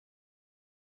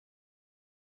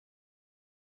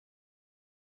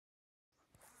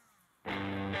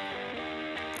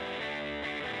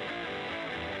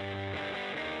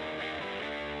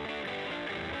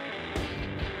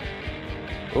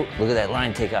Oh, look at that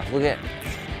line take off. Look at it.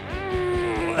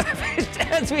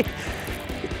 As we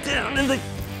get down in the...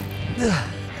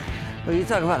 Oh, you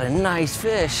talk about a nice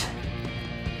fish.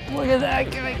 Look at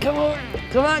that guy. Come on.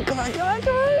 Come on, come on, come on,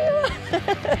 come on,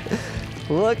 come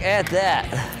on. Look at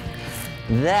that.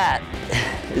 That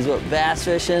is what bass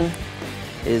fishing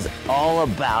is all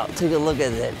about. Take a look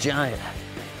at that giant.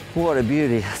 What a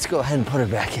beauty. Let's go ahead and put her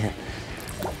back in.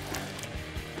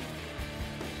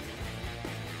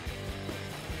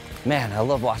 Man, I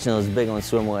love watching those big ones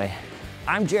swim away.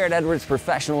 I'm Jarrett Edwards,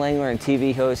 professional angler and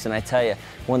TV host, and I tell you,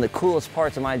 one of the coolest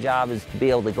parts of my job is to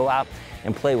be able to go out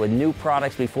and play with new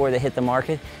products before they hit the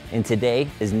market, and today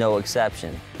is no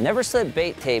exception. Never Slip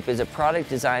Bait Tape is a product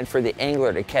designed for the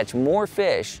angler to catch more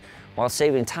fish while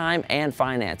saving time and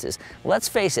finances. Let's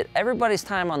face it, everybody's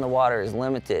time on the water is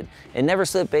limited, and Never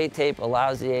Slip Bait Tape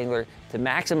allows the angler to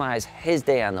maximize his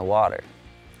day on the water.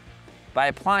 By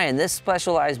applying this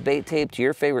specialized bait tape to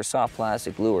your favorite soft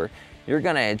plastic lure, you're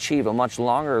going to achieve a much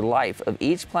longer life of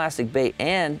each plastic bait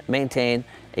and maintain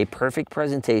a perfect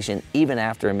presentation even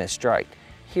after a missed strike.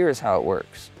 Here's how it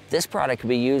works. This product can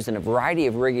be used in a variety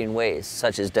of rigging ways,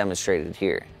 such as demonstrated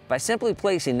here. By simply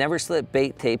placing Never Slip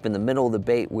Bait Tape in the middle of the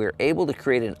bait, we're able to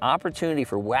create an opportunity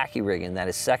for wacky rigging that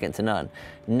is second to none.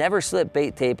 Never Slip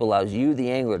Bait Tape allows you, the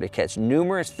angler, to catch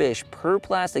numerous fish per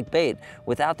plastic bait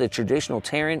without the traditional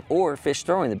tearing or fish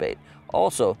throwing the bait.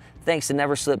 Also, thanks to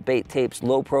Never Slip Bait Tape's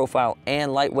low profile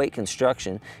and lightweight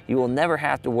construction, you will never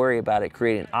have to worry about it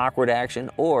creating awkward action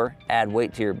or add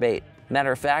weight to your bait.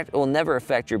 Matter of fact, it will never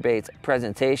affect your bait's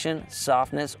presentation,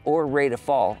 softness, or rate of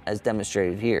fall as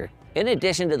demonstrated here. In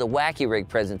addition to the wacky rig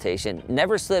presentation,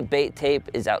 Never Slip Bait Tape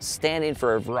is outstanding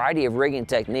for a variety of rigging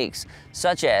techniques,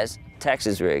 such as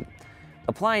Texas rig.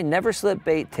 Applying Never Slip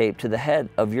Bait Tape to the head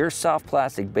of your soft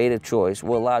plastic bait of choice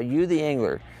will allow you, the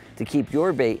angler, to keep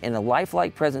your bait in a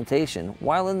lifelike presentation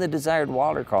while in the desired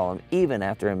water column even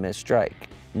after a missed strike.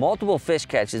 Multiple fish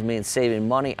catches means saving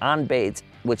money on baits,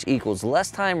 which equals less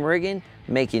time rigging,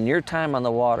 making your time on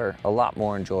the water a lot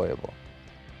more enjoyable.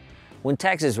 When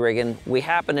Texas rigging, we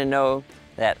happen to know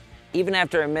that even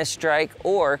after a missed strike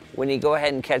or when you go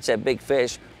ahead and catch that big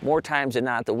fish, more times than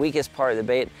not, the weakest part of the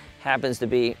bait happens to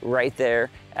be right there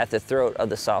at the throat of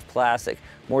the soft plastic.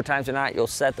 More times than not, you'll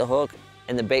set the hook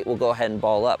and the bait will go ahead and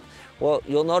ball up. Well,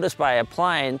 you'll notice by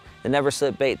applying the Never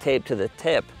Slip Bait Tape to the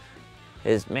tip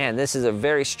is, man, this is a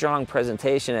very strong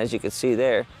presentation, as you can see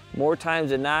there. More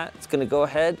times than not, it's gonna go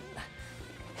ahead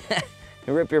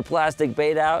and rip your plastic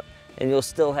bait out, and you'll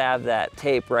still have that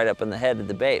tape right up in the head of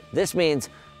the bait. This means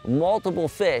multiple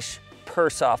fish per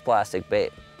soft plastic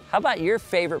bait. How about your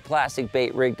favorite plastic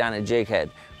bait rigged on a jig head?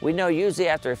 We know usually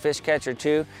after a fish catch or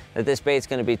two that this bait's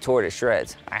gonna be tore to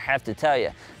shreds. I have to tell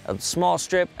you, a small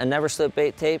strip of Never Slip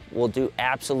Bait Tape will do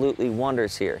absolutely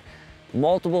wonders here.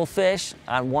 Multiple fish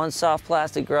on one soft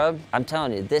plastic grub, I'm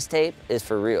telling you, this tape is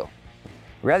for real.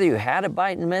 Whether you had a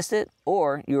bite and missed it,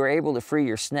 or you were able to free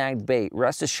your snagged bait,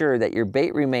 rest assured that your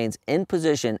bait remains in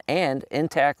position and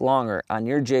intact longer on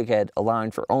your jig head,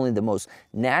 allowing for only the most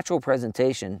natural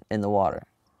presentation in the water.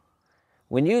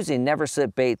 When using Never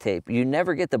Slip Bait Tape, you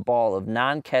never get the ball of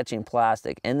non-catching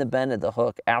plastic in the bend of the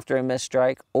hook after a missed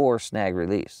strike or snag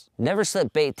release. Never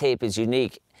Slip Bait Tape is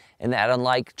unique in that,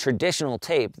 unlike traditional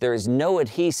tape, there is no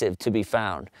adhesive to be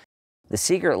found. The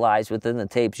secret lies within the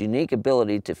tape's unique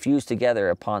ability to fuse together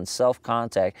upon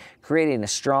self-contact, creating a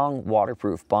strong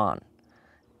waterproof bond.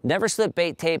 Never Slip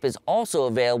Bait Tape is also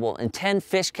available in 10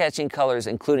 fish-catching colors,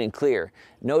 including clear.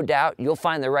 No doubt you'll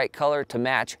find the right color to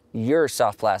match your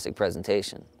soft plastic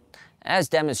presentation. As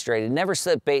demonstrated, Never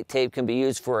Slip Bait Tape can be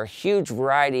used for a huge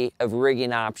variety of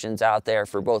rigging options out there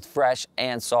for both fresh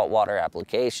and saltwater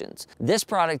applications. This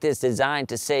product is designed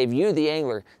to save you, the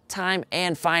angler, time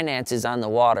and finances on the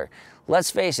water. Let's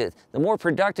face it, the more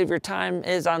productive your time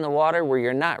is on the water where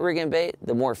you're not rigging bait,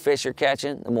 the more fish you're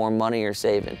catching, the more money you're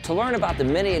saving. To learn about the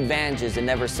many advantages of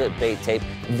Never Slip Bait Tape,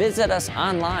 visit us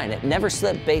online at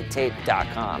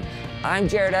neverslipbaittape.com. I'm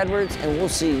Jarrett Edwards, and we'll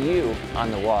see you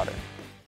on the water.